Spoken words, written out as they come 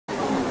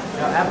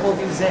No, Apple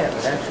Museum.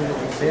 It actually is a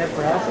museum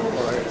for Apple,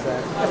 or is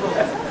that?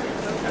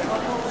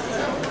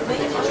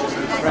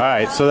 All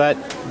right, so that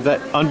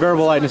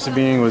Unbearable Lightness of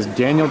Being was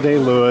Daniel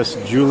Day-Lewis,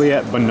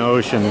 Juliette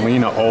Binoche, and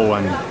Lena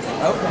Olin. Okay.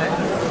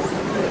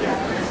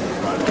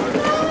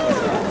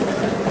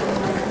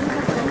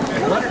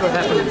 I wonder what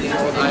happened to the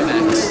old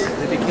IMAX.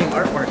 They became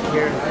artwork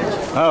here.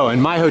 Oh,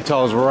 and my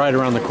hotel is right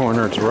around the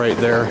corner. It's right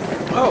there.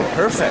 Oh,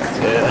 perfect.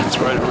 Yeah, it's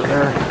right over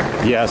there.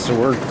 Yeah,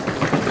 so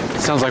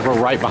sounds like we're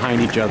right behind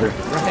each other.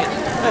 Right.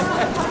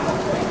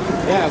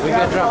 Yeah, we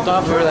got dropped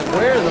off. We were like,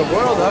 where in the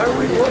world are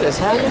we? What is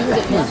happening?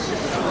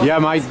 Yeah,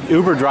 my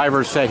Uber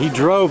driver said he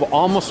drove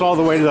almost all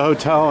the way to the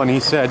hotel, and he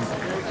said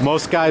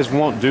most guys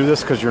won't do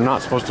this because you're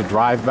not supposed to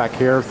drive back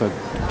here. The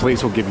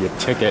police will give you a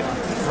ticket.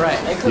 Right.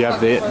 Yeah,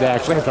 they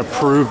actually have to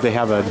prove they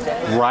have a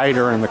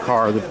rider in the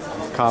car. The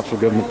cops will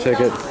give them a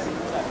ticket.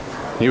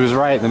 He was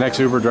right. The next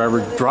Uber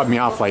driver dropped me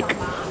off like,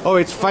 oh,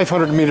 it's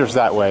 500 meters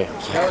that way.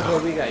 That was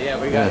what we got. Yeah,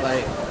 we got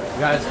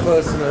as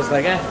close, and it was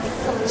like, eh.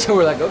 So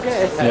we're like,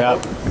 okay. Yeah.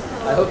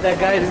 I hope that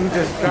guy didn't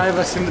just drive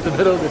us into the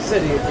middle of the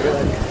city.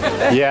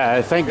 Like,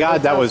 yeah, thank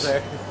God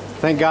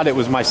thank God it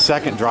was my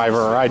second driver,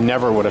 or I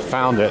never would have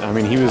found it. I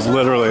mean, he was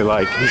literally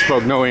like, he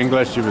spoke no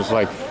English. He was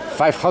like,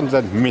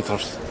 500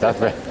 meters that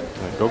way.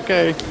 Like,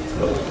 okay.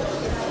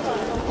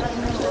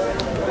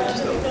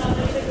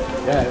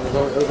 Yeah, it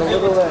was a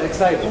little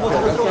exciting.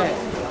 Okay.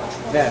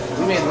 Yeah,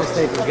 we made a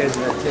mistake of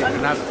getting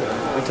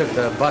we took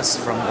the bus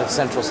from the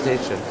central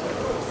station.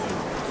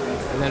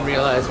 And then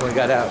realized when we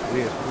got out,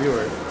 we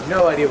were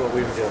no idea what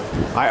we were doing.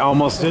 I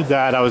almost did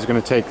that. I was going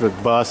to take the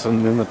bus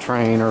and then the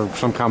train or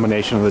some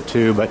combination of the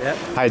two, but yep.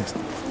 I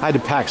had to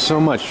pack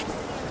so much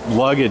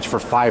luggage for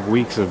 5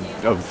 weeks of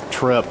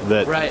trip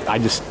that I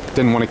just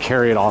didn't want to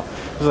carry it all.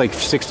 It was like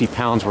 60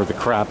 pounds worth of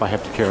crap I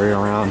have to carry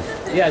around.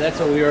 Yeah, that's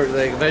what we were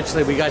like.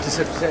 Eventually we got to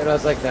sit and I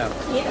was like, no.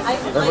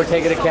 Then we're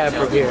taking a cab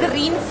from here.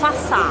 Green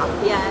facade,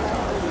 yeah.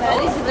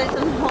 There is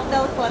written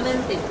Hotel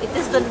Clementine. It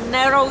is the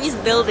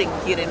narrowest building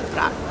here in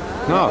Prague.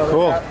 Oh,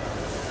 cool.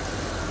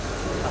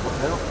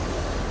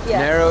 Yeah.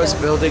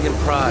 Narrowest building in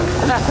Prague.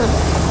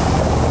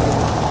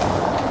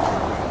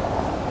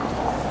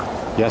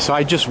 Yeah, so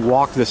I just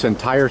walked this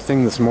entire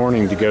thing this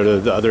morning to go to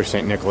the other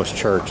St. Nicholas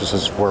Church. This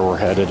is where we're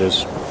headed,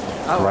 is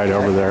right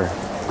over there.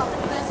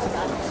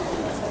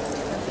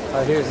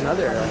 Oh, here's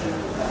another.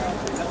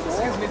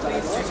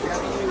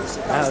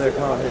 Now they're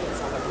calling.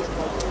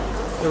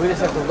 So we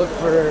just have to look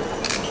for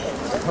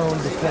Cone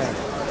de Ten.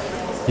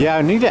 Yeah,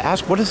 I need to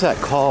ask, what is that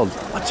called?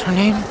 What's her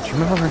name? Do you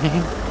remember her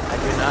name? I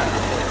do not.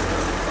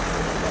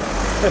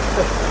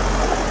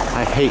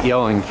 I hate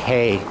yelling,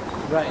 hey.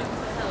 Right.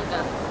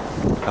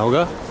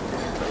 Helga?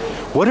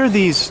 What are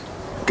these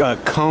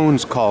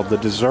cones called? The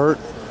dessert?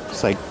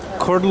 It's like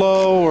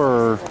kurdlo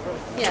or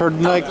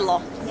Turdlo.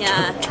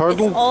 Yeah,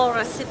 Turdle? It's all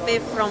recipe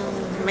from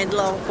middle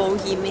of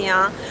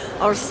Bohemia,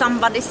 or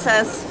somebody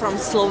says from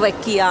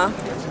Slovakia.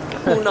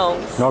 Who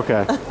knows?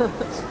 Okay.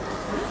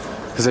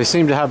 Because they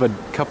seem to have a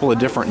couple of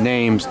different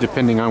names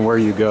depending on where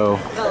you go.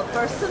 Well,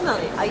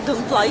 personally, I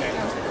don't like.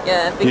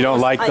 Yeah, you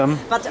don't like them?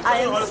 But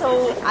I,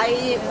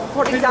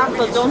 for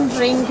example, don't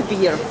drink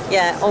beer.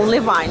 Yeah, only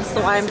wine.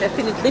 So I'm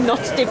definitely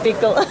not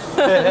typical.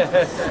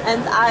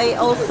 And I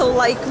also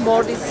like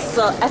more this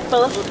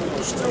apple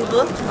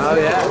strudel. Oh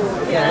yeah.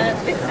 Yeah,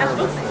 this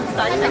apple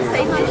inside. I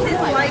say this is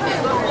like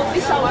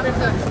coffee shower.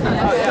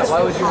 Oh yeah.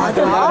 Why would you want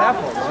to have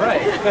apples?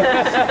 Right.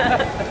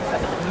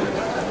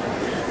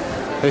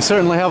 They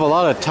certainly have a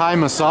lot of Thai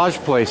massage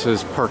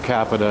places per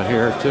capita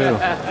here too.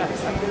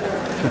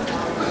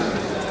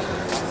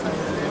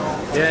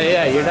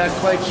 Yeah, you're not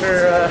quite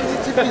sure.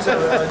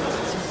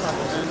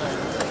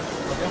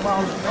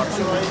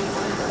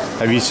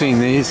 Have you seen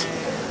these?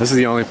 This is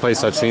the only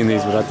place I've seen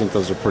these, but I think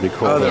those are pretty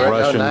cool. Oh, the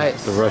Russian,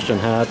 nice. The Russian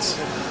hats.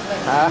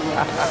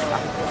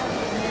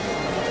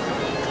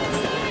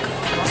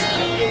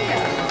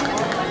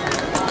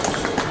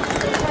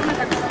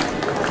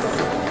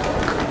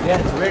 Yeah,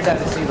 it's weird now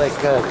to see like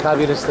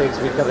communist things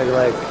becoming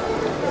like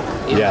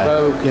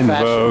in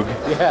vogue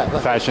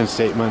fashion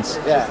statements.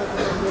 Yeah.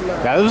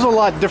 Yeah, it was a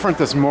lot different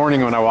this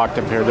morning when I walked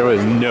up here. There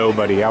was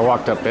nobody. I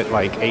walked up at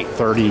like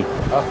 8:30,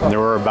 and there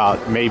were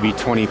about maybe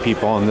 20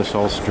 people on this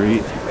whole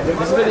street. This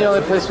has been the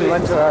only place we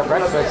went to our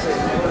breakfast.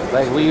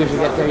 Like we usually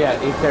get there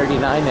at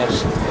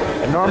 8:39ish,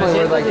 and normally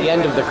we're like the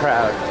end of the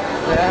crowd.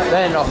 Yeah.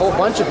 Then a whole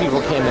bunch of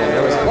people came in.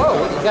 It was whoa,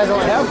 what, you guys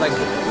only have like.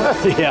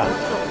 Yeah.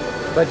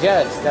 But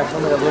yeah, it's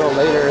definitely a little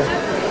later.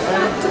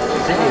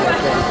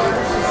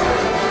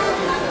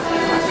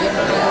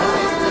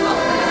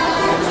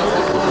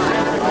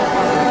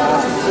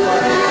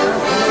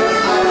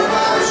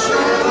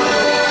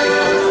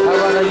 How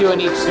long are you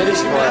in each city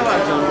for?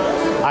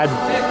 I'm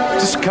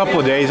just a couple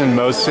of days in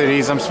most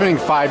cities. I'm spending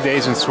 5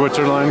 days in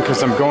Switzerland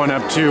because I'm going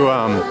up to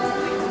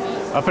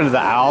up into the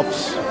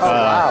Alps. Oh,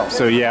 wow.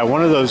 So yeah,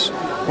 one of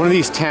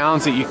these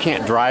towns that you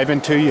can't drive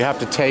into. You have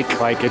to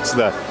take like it's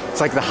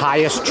like the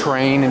highest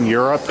train in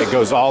Europe. It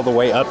goes all the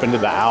way up into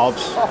the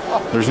Alps.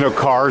 There's no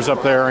cars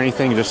up there or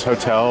anything, just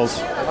hotels.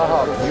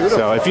 Oh, beautiful.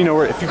 So if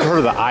you've heard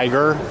of the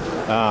Eiger,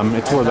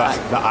 It's where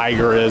the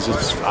Eiger is.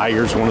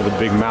 Eiger's one of the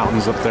big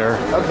mountains up there.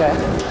 Okay.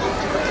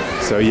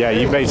 So yeah,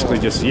 you basically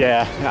just,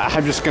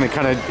 I'm just gonna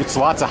kind of, it's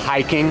lots of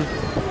hiking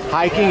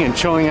and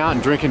chilling out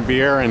and drinking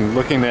beer and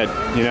looking at,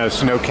 you know,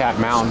 snow-capped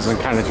mountains and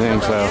kind of thing.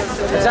 So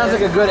it sounds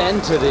like a good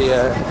end to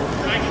the.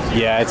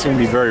 Yeah, it's gonna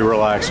be very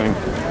relaxing.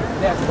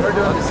 Yeah, we're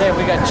doing the same.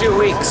 We got 2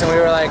 weeks, and we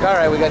were like, all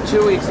right, we got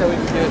 2 weeks that we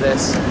can do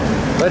this.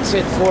 Let's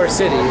hit 4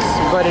 cities,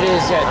 but it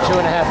is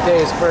 2.5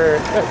 days per.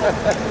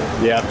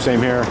 Yeah,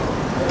 same here.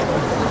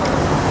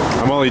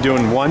 I'm only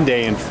doing 1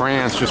 day in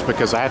France just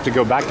because I have to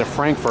go back to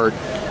Frankfurt.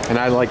 And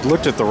I like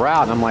looked at the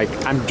route and I'm like,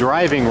 I'm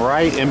driving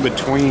right in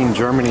between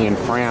Germany and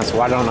France.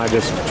 Why don't I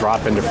just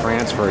drop into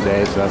France for a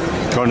day? So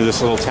going to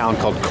this little town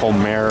called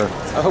Colmar,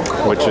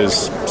 which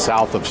is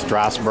south of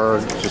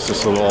Strasbourg. Just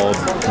this little old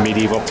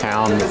medieval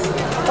town.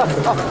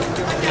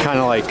 Kind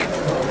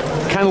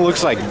of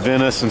looks like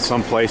Venice in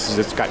some places.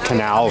 It's got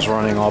canals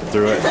running all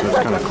through it, so it's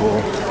kind of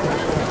cool.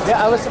 Yeah,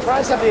 I was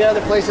surprised how many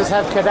other places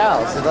have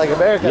canals. In like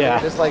America, they're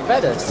just like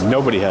Venice.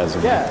 Nobody has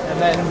them. Yeah,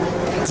 and then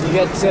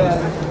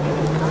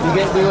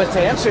we went to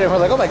Amsterdam. We're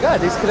like, oh my God,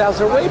 these canals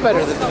are way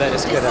better than the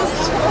Venice canals.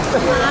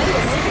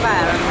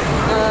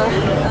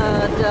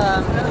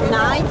 The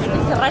knights,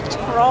 this Red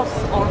Cross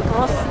or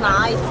Cross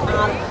Knights,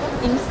 are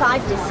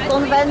inside this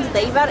convent.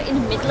 They were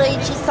in Middle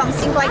Ages,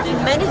 something like the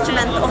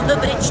management of the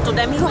bridge. To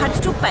them you had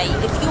to pay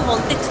if you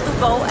wanted to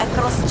go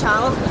across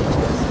Charles Bridge.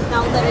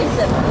 Now there is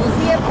a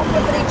museum of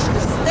the bridge.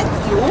 The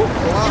statue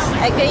is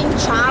again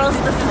Charles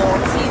IV.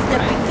 He's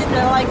depicted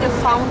like a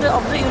founder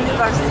of the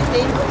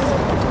university.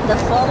 The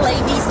 4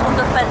 ladies on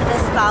the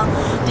pedestal,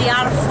 they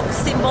are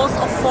symbols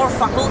of 4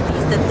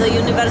 faculties that the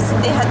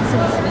university had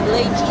since Middle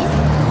Ages.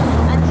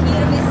 And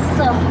here is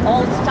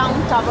Old Town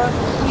Tower.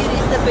 Here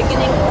is the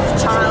beginning of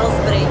Charles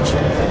Bridge.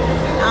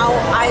 Now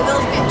I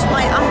will get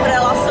my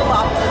umbrella so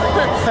up.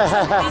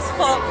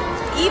 So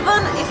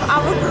even if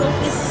our group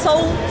is so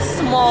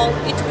small,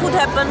 it could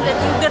happen that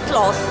you get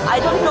lost. I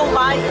don't know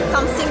why. It's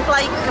something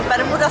like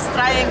Bermuda's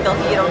Triangle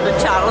here on the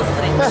Charles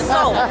Bridge.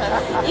 So,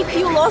 if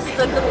you lost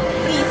the group,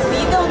 please,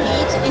 we will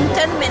meet in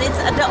 10 minutes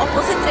at the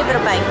opposite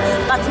riverbank,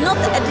 but not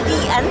at the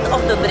end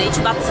of the bridge,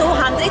 but so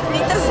 100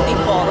 meters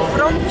before.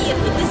 From here,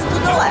 it is to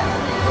the left.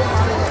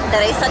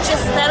 There is such a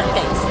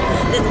staircase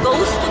that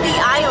goes to the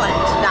island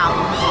now.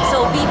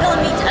 So we will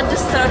meet at the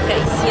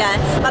staircase,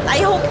 But I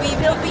hope we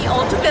will be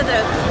all together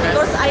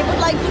because I would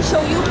like to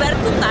show you where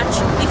to touch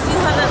if you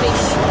have a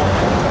wish.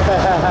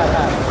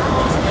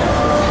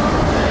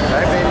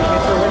 Alright, baby,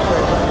 get your wish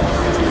right.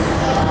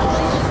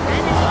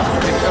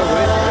 Get your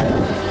wish.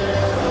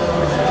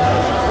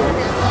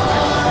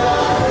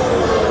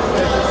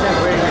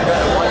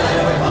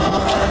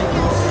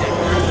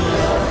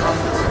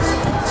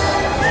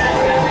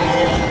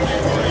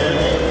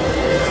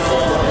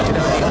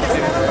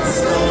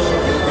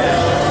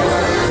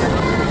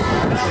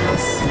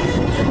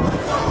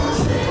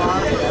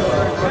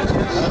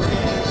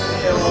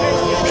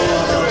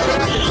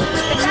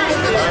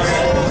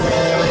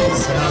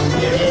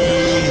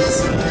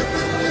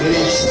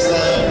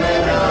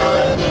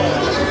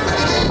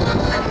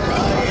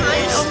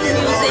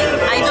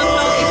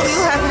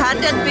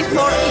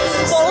 Before it's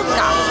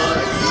polka.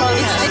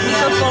 It's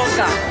typical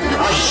polka.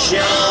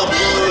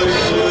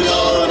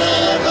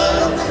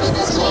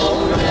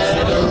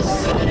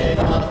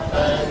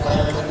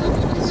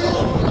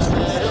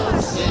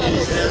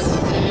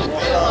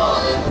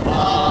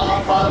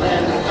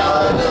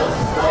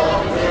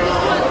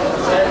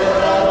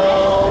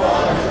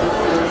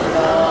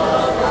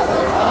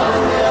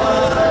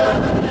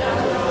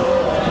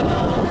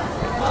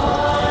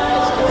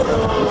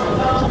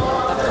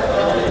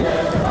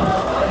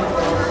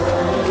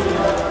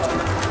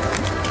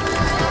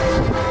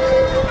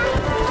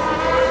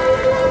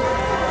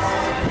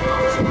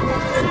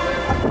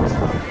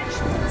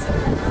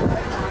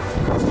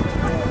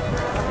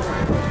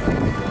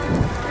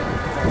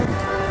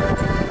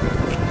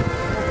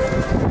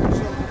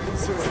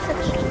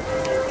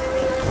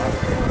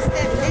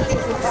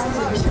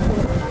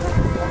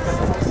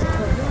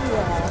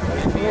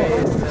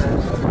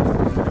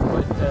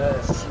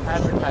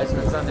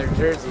 Advertisements on their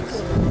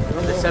jerseys.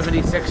 The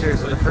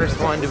 76ers were the first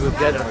one to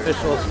get an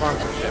official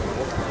sponsorship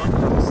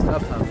from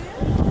StubHub.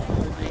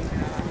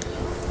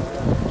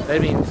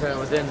 That means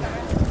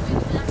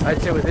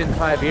I'd say within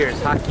 5 years,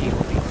 hockey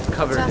will be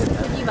covered in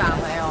that.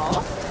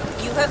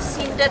 You have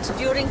seen that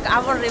during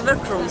our river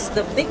cruise.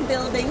 The big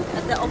building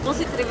at the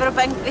opposite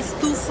riverbank with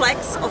 2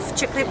 flags of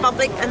Czech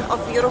Republic and of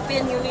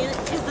European Union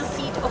is the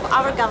seat of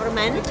our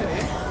government.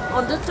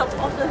 On the top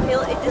of the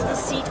hill, it is the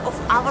seat of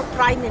our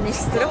Prime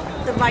Minister,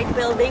 the white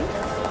building.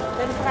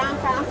 Then Prague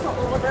Castle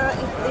over there,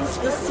 it is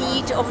the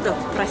seat of the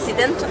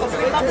President of the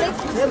Republic.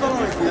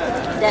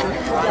 Then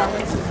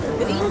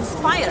the Green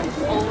Spire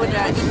over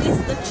there, it is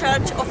the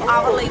Church of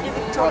Our Lady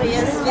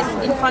Victorious with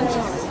Infant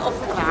Jesus of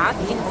Prague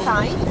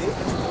inside.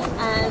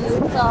 And on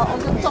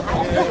the top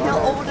of the hill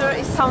over there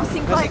is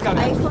something like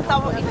Eiffel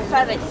Tower in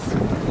Paris.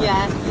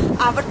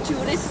 Our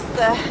tourists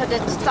at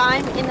that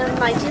time in the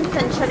 19th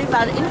century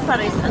were in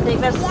Paris and they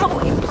were so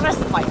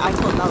impressed by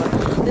Eiffel Tower.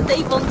 that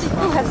they wanted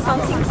to have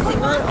something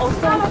similar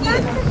also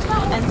here.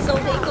 And so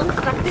they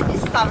constructed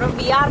this tower.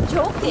 We are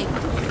joking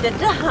that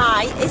the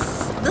height is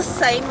the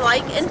same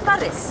like in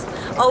Paris.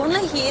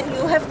 Only here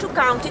you have to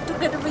count it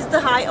together with the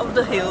height of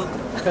the hill.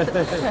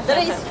 There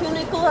is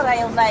funicular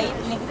railway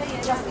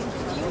just a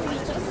few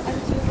meters,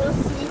 and you will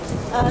see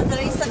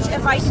there is such a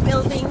white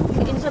building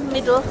in the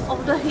middle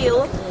of the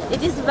hill.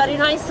 It is a very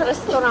nice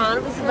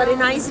restaurant with very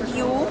nice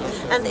view,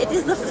 and it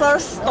is the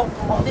first stop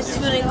of this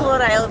funicular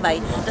railway.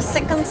 The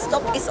second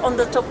stop is on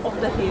the top of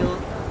the hill.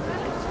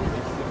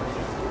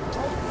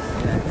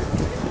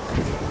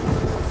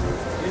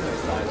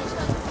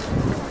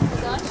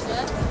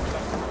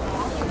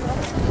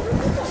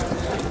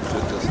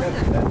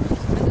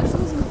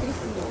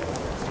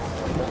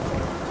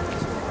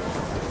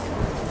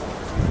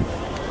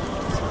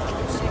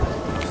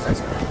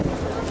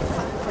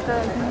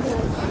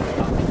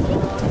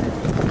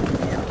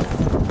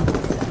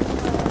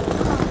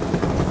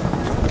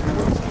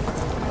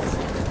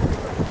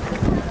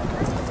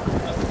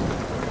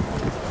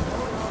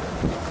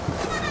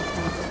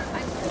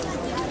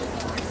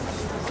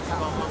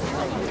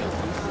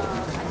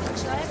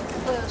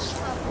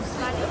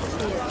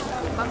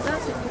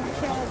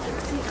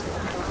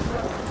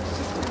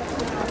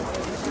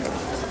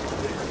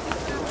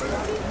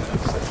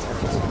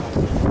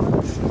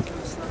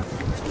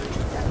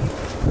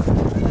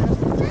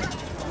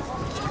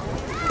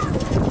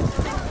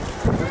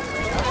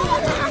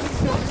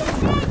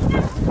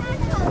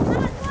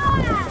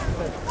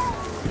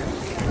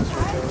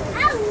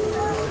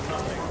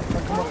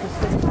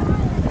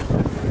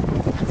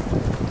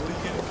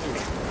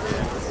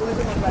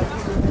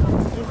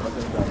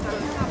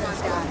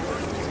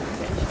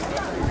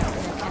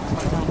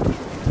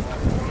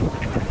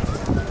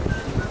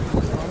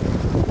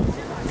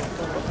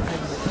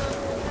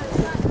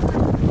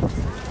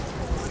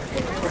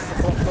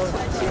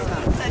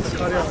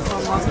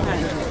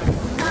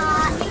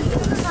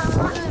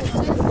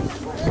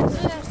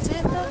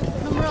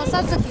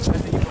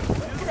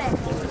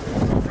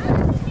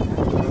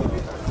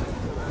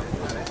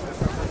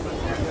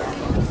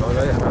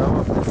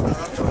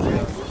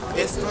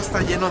 Esto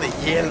está lleno de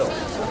hielo.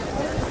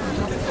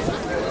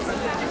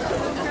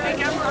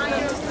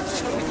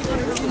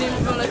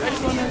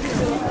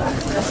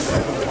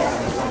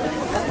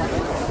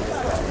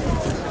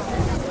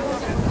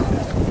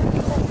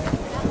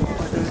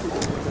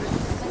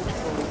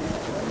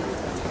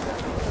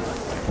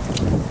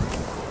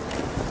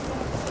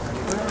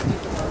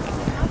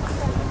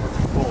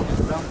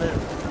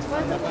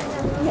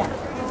 Yeah,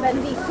 when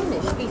we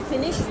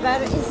finish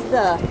where is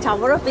the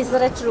tower with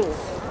red roof.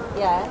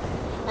 Yeah,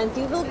 and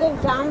you will go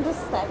down the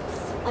steps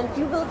and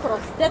you will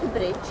cross that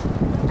bridge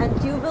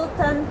and you will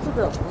turn to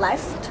the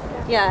left.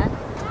 Yeah,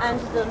 and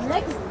the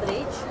next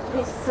bridge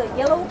with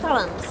yellow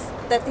columns,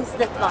 that is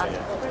that one.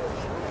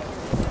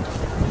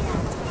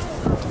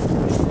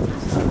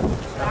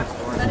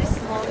 Very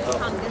small, you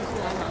can't get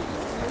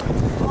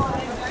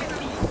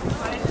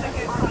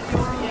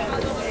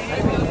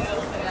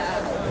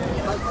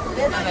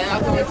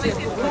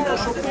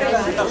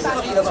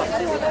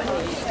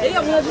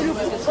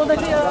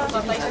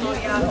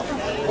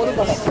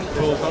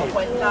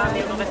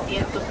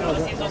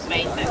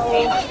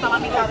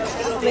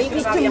Maybe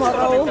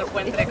tomorrow it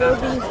will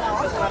be,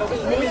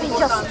 maybe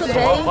just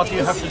today. What do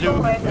you have to do?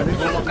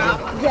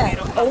 Yeah,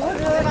 over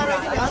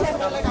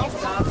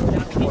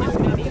point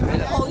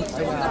on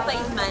the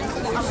pavement,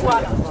 you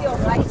put your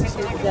right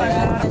foot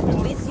there, and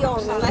with your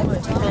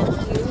left hand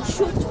you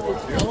should put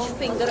each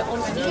finger on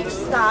each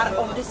star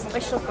of this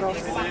special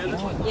cross.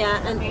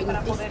 Yeah, and in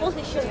this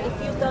position, if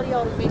you tell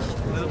your wish,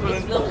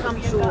 it will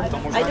come true. I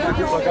don't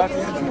know what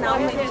is now,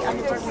 maybe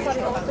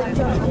anniversary of the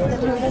church.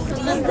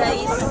 These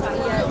days,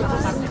 yeah,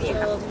 it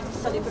is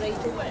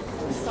celebrated.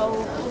 So,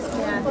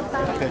 yeah.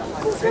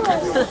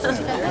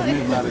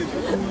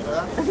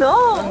 No!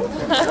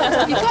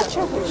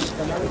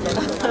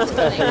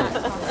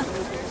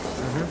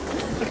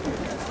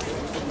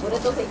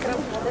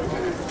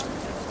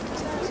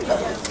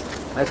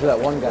 That's what that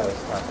one guy was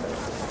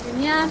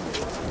talking. Yeah.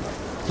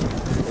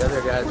 The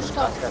other guys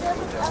talking.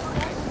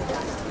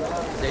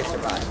 They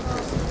survived.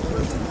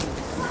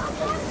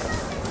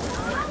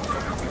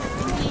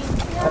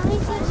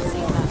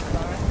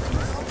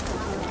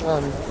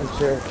 I'm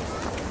sure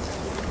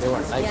they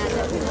weren't nice. Yeah,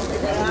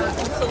 there are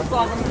also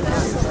problems with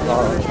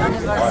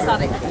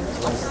anniversary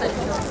of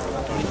Central.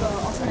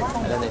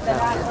 And then they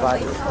found his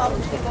body.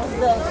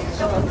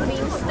 The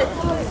green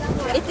statue,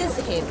 it is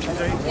him.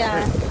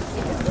 Yeah, it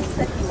is the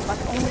statue, but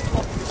only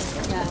top.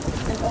 Yeah,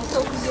 and also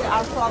here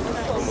are flowers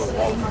for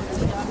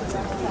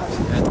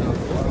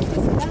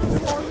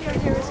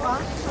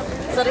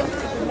Sorry?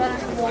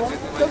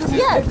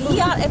 Yeah, we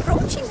are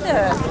approaching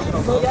there.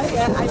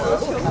 Yeah, I will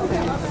show you.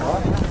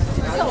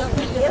 So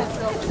here,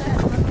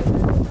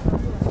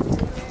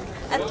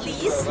 at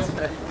least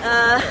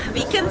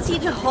we can see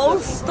the whole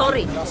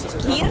story.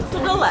 Here to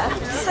the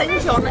left,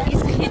 St. John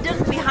is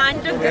hidden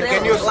behind the grill.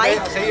 Can you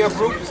like say your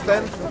group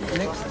stand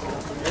next?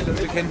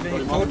 We can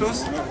take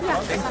photos.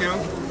 Thank you.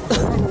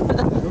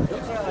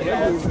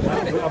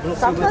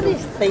 Somebody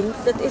thinks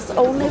that it's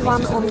only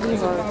one on the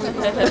world.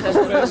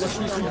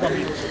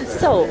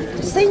 So,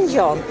 St.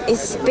 John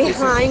is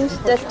behind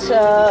that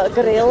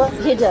grill,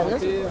 hidden,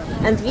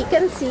 and we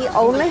can see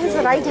only his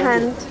right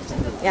hand.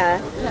 Yeah,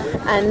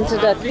 and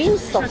the Queen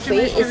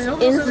Sophie is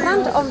in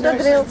front of the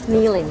grill,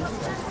 kneeling.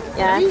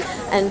 Yeah,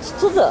 and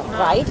to the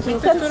right you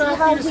can see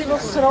how he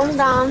was thrown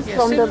down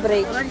from the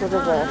bridge to the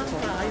water.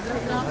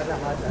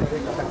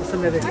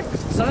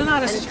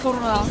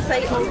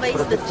 Say always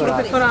the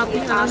tourists are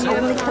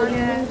only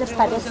cleaning the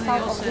pedestal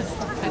of the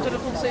statue.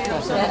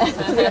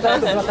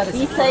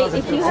 We say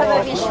if you have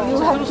a wish, you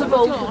have to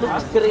go to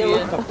the grill.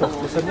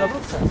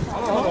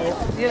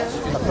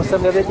 To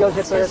jsem nevěděl,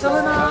 že to je to.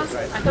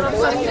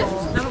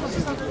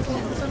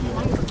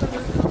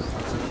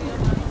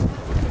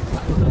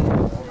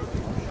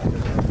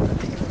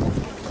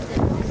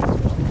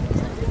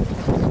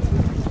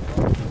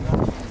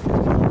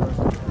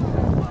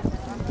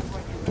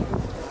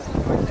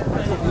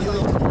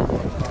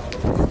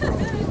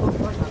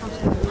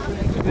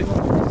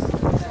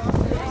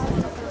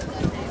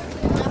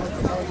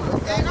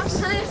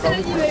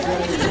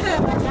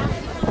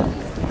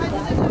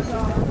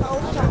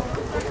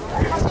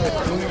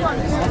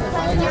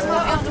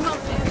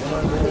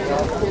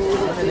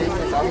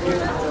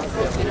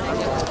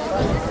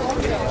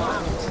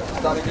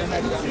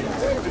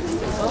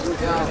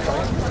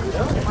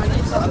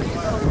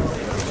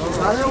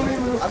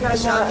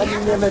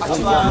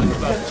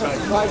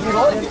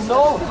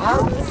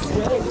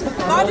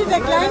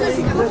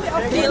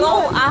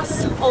 Below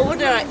us, over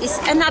there, is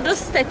another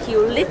statue,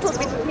 little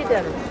bit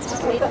hidden.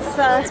 It's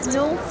a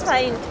new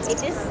saint.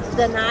 It is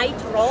the Knight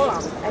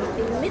Roland, and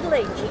in Middle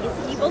Ages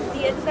he was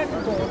the exact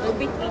border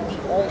between the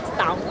old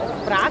town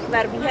of Prague,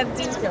 where we have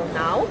been till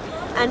now,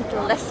 and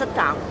lesser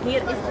town.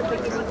 Here is the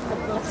beginning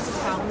of lesser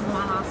town,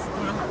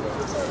 Mahastra.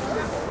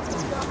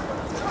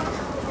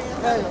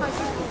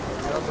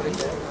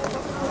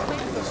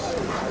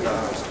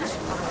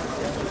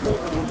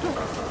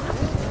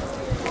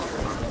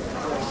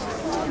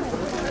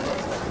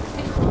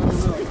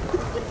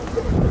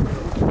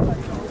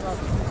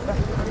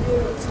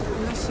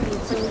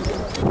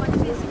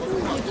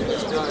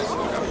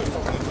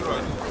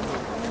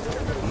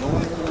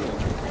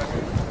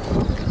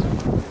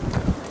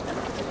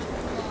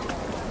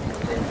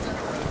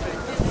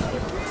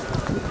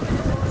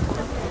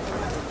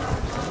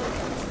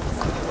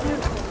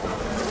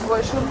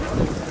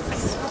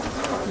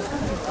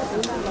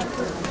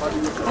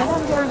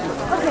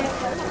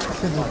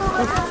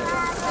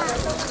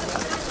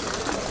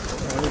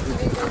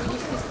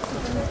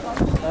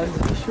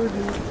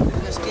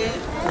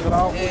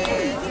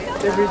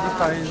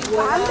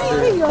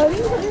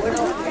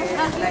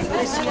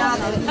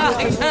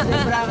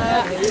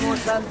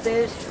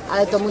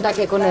 Ale tomu tak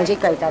jako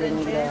neříkají tady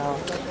nikde, jo.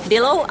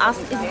 Below us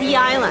is the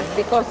island,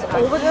 because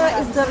over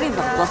there is the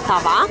river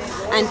Vltava,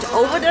 and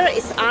over there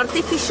is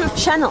artificial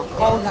channel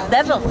called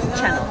Devil's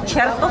Channel,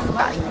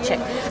 Čertovka in Czech.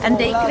 And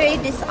they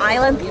create this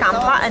island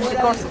Kampa, and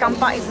because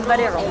Kampa is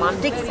very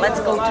romantic, let's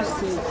go to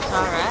see.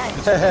 All right.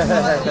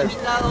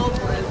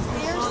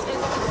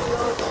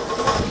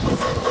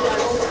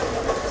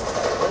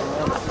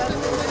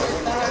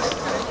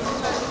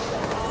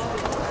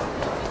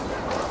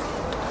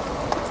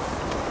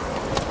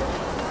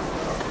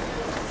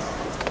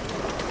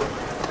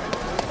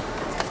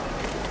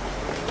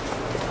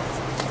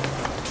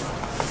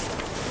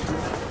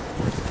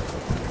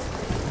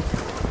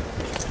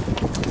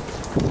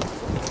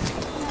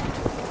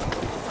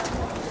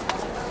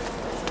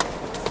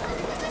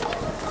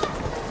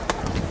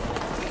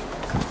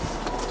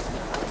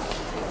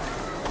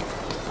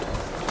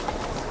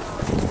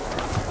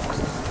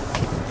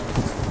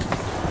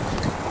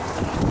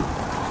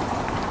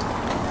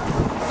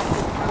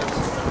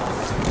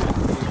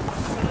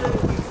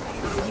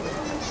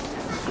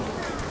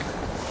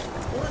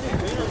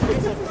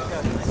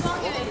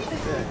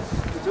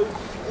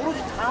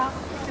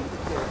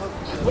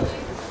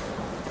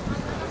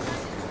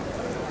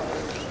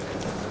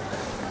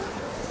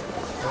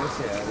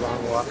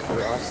 Long walk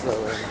through Oslo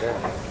and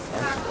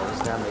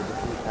now they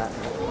defeat that.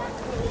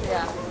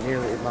 Yeah.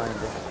 Nearly lined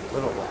a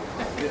little walk.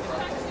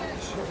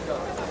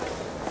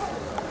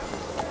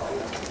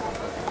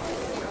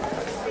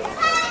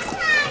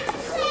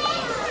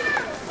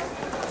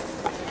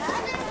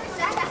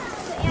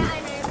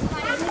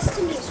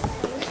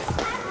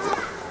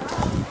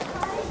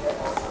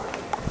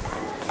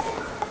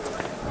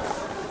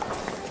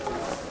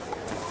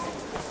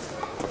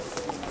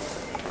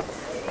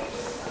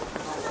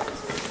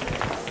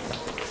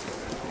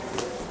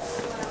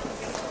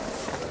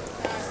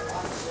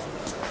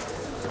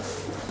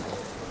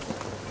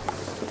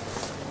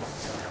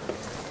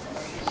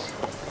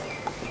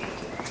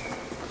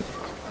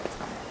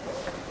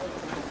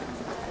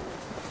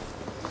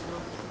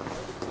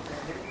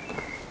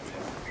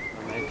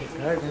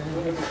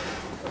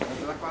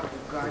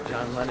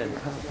 John Lennon.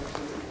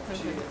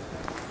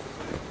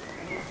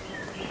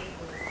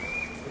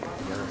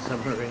 Got a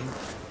submarine.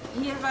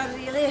 Here were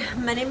really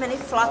many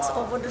floods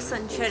over the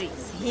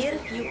centuries. Here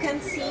you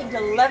can see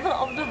the level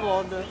of the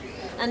water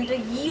and the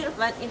year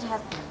when it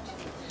happened.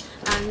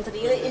 And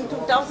really in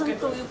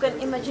 2002 you can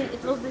imagine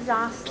it was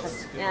disaster,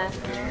 yeah,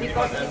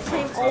 because it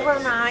came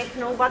overnight,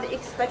 nobody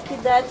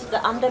expected that,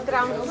 the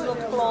underground was not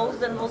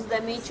closed and was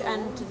damaged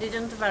and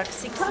didn't work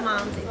 6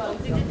 months, it was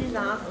really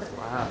disaster.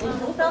 In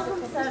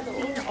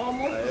 2013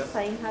 almost the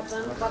same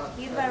happened, but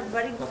we were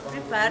very good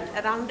prepared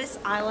around this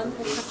island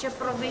with such a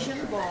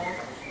provision wall.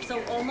 So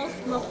almost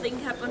nothing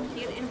happened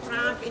here in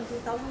Prague in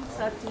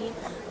 2013,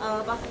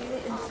 but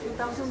really in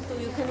 2002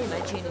 you can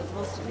imagine it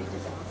was really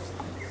disaster.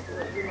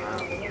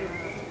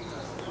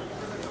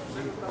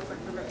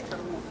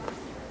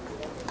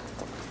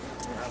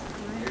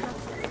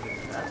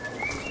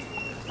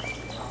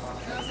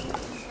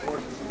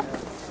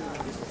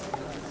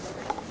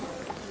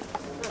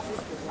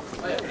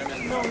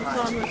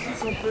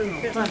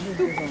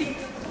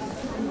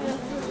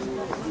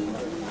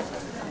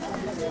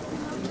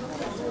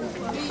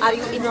 Are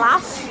you in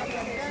love?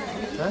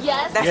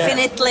 Yes.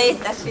 Definitely,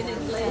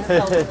 definitely.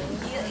 So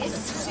here is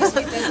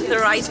the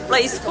right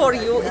place for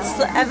you. It's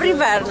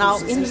everywhere now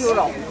in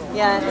Europe.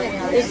 Yeah,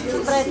 it's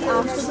spread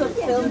after the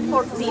film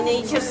for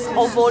teenagers,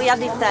 Ovolia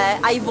di te,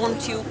 I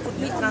Want You, could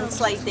be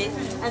translated.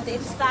 And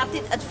it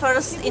started at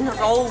first in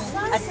Rome,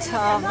 at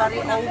very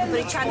old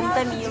bridge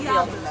Ponte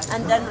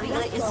and then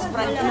really it's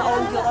spread in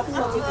all Europe,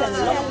 so you can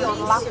lock your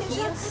love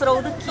here, throw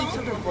the key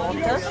to the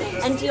water,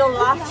 and your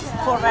love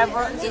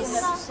forever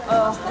is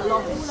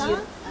locked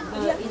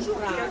here in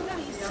Prague.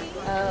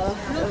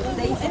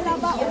 They did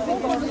it here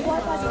because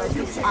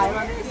this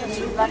island is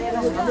very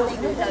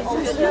romantic.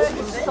 Over there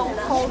is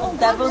so-called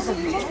Devil's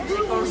Beach,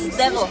 because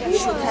devil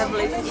should have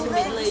lived in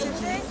Middle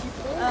Ages.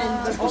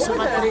 And over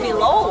there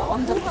below,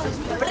 on the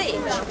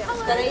bridge,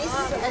 there is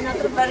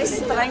another very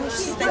strange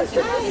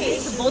statue.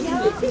 It's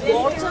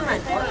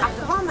waterman or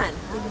aquaman,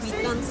 would be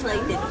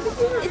translated.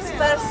 It's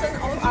person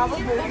of our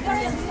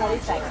Bohemian fairy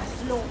tale.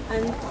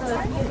 And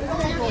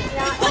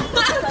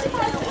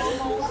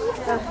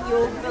you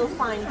will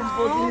find the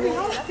body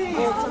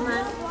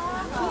waterman.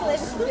 He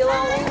lives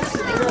below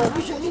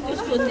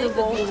the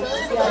water.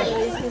 There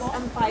is his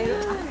empire,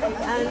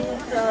 and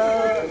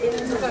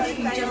in the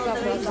region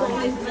there is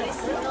only very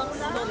single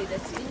story.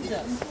 That's in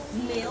the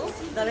mill.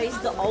 There is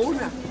the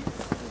owner.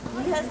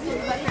 He has a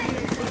very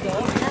beautiful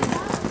daughter,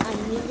 and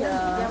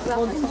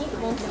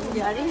wants to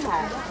marry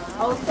her.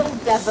 Also,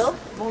 devil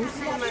wants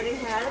to marry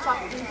her, but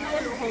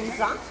here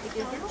Honza, it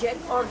is Jack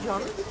or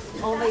John,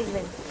 always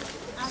wins.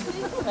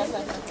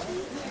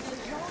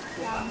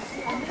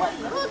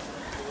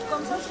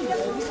 Comme ça, si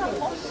personne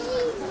s'approche,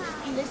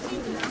 il essaie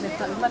de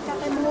va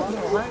carrément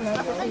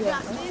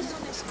regarder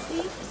son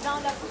esprit dans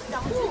la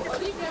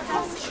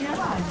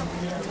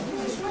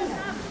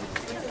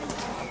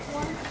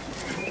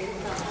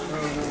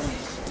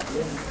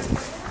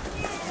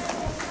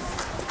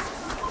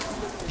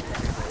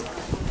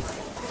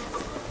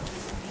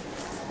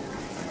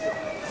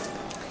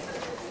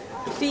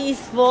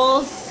These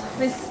walls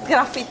with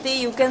graffiti,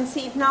 you can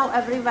see it now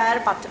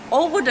everywhere, but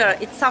over there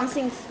it's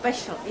something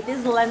special. It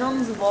is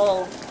Lennon's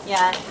wall.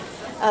 Yeah.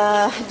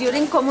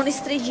 During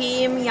communist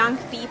regime, young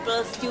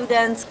people,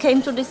 students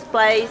came to this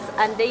place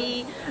and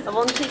they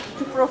wanted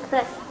to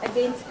protest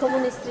against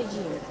communist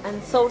regime,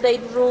 and so they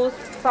drew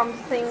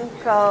something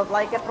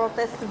like a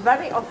protest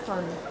very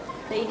often.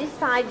 They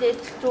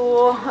decided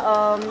to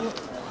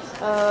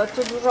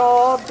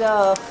draw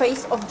the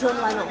face of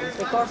John Lennon,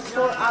 because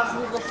for us he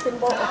was a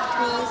symbol of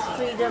peace,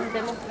 freedom,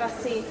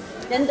 democracy.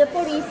 Then the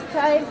police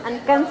came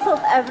and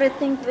cancelled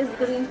everything with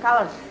green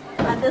color,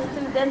 and the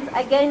students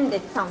again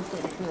did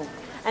something new.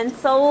 And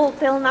so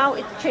till now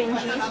it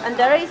changes, and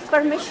there is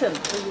permission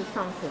to do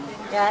something.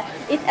 Yeah,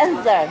 it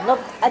ends there, not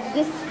at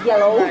this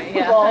yellow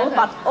wall,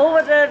 but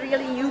over there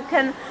really you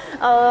can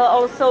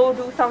also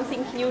do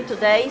something new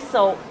today.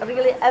 So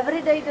really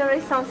every day there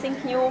is something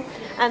new,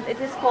 and it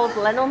is called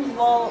Lennon's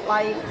Wall,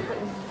 like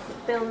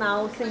till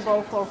now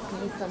symbol for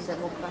peace and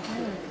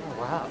democracy.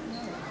 Oh, wow.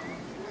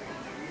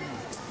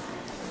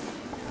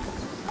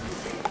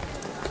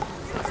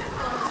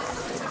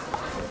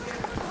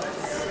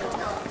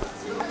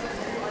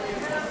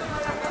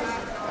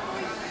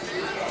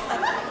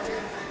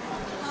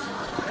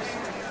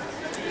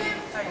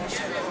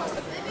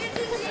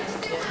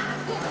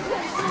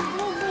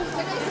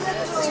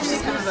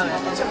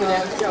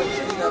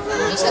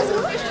 Dzisiaj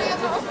zrób jeszcze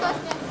jedno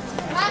ostatnie.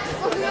 Max,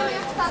 podjemy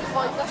jak stan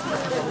Wojta.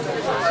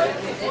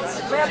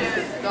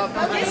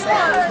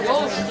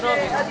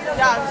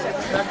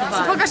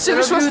 Pokaż, czy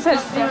wyszło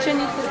zdjęcie,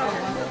 nie tylko.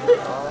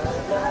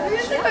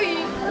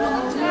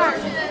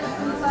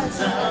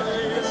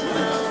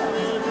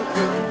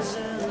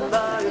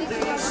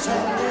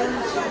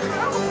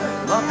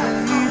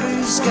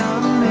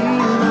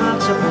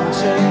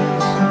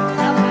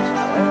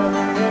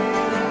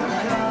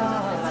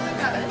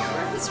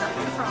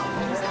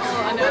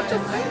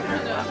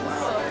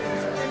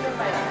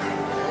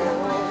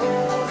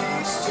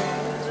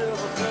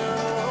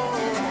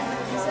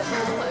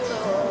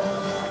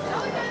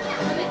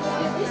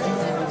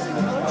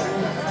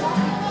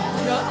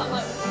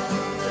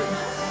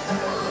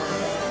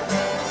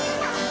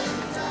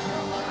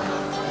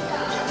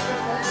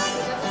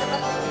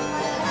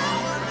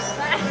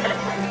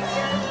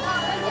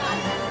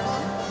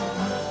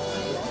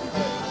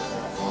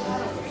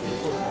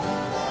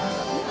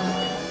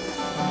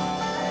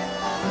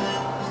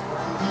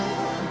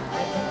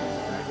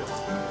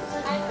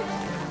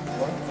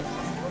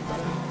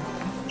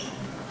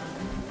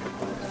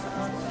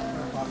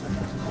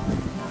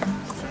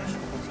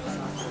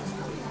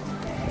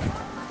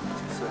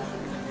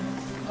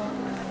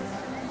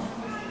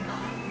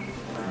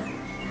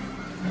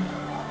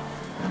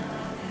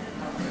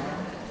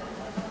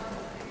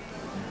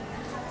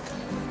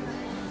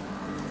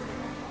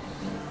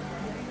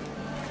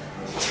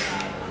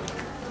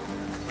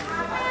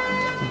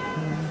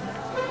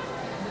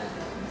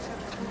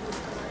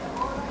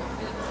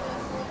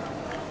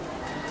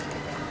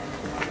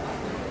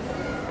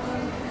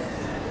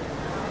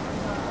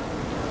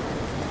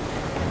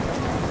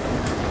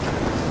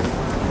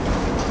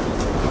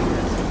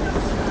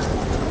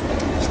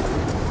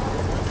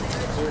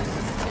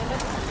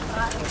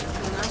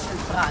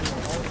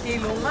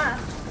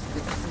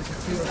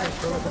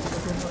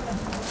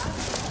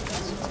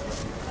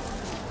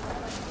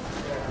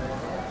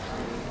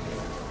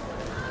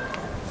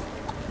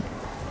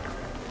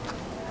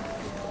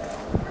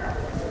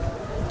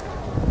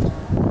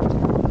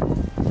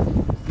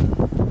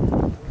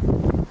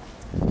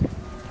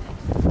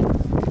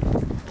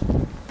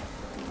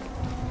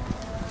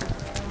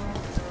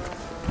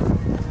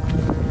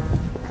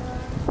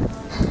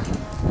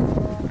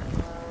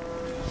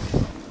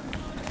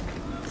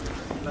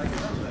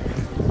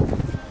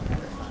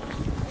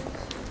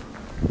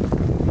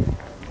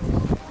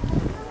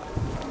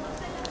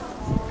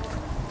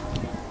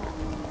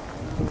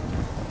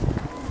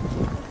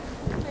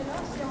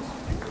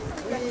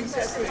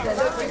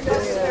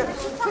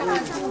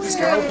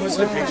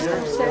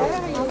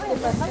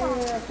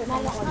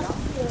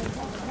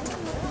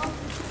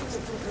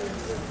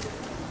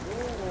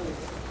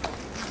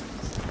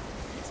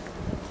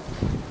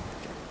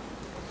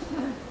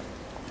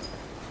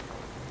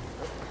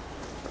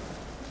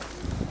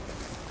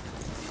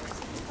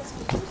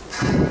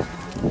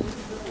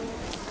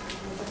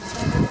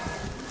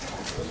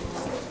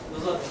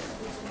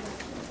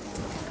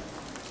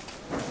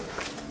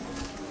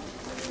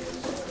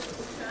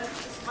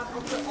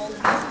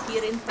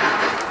 Here in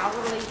Prague,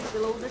 Our Lady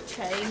below the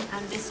chain,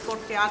 and this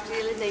courtyard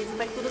really dates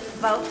back to the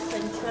 12th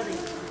century.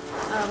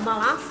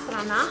 Malá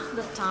Strana,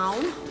 the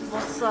town,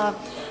 was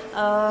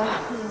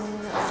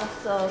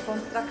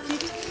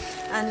constructed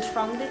and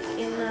founded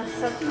in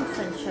 13th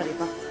century,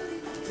 but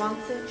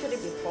 1 century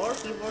before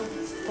he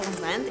was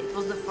convent. It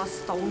was the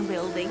first stone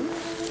building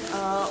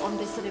on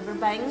this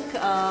riverbank.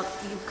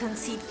 You can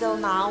see till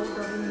now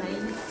the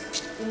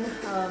remains in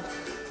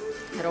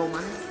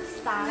Roman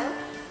style.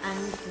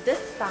 And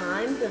this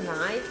time the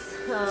knights,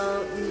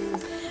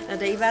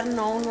 they were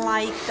known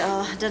like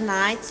the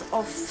Knights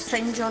of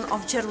St. John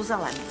of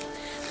Jerusalem.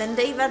 Then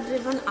they were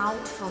driven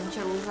out from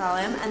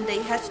Jerusalem and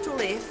they had to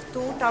live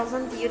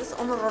 2000 years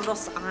on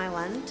Rhodos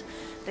Island.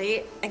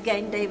 They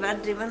were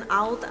driven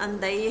out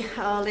and they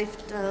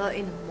lived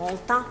in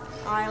Malta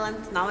Island.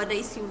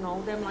 Nowadays you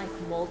know them like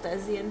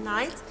Maltesian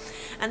Knights.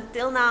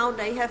 Until now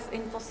they have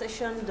in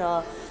possession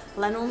the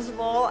Lennon's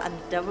Wall and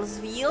Devil's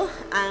Wheel,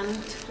 and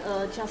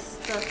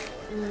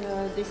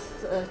this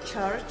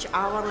church,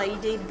 Our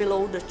Lady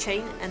below the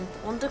chain, and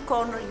on the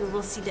corner you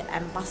will see the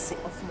embassy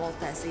of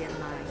Maltesian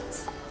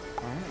Knights.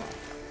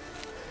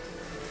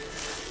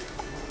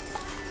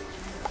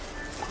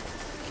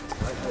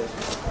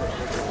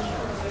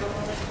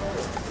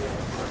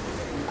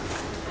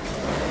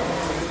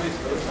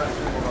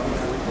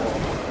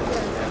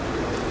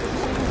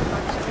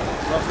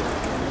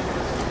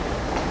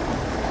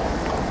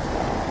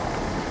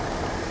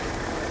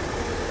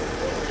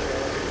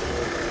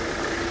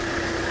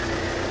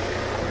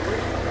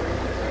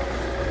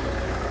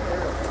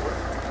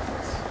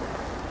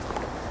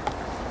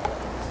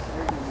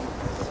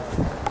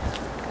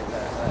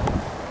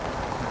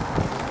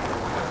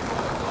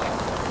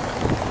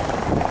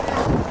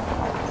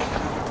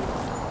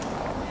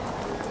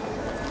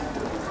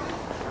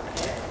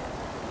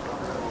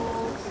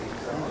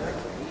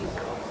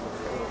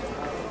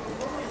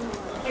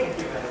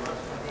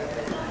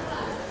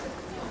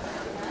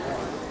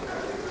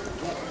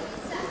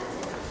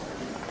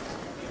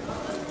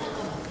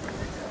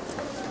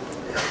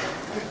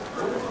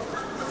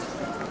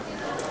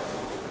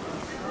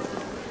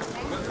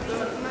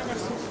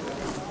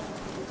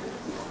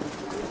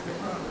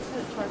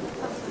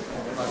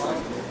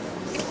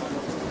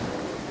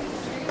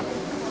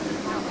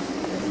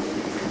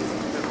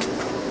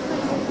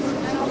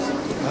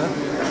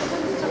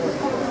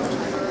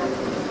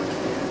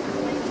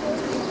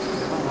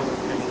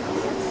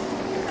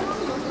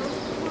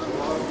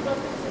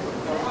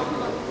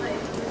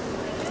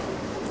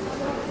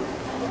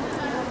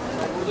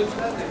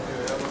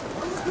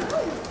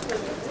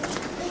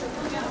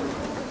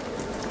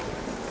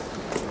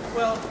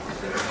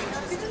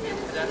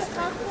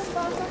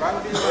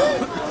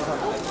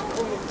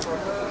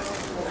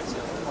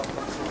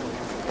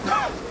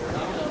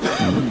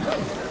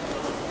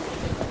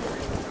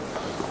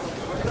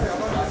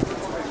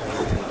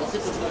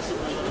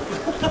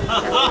 Ha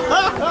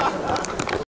ha ha!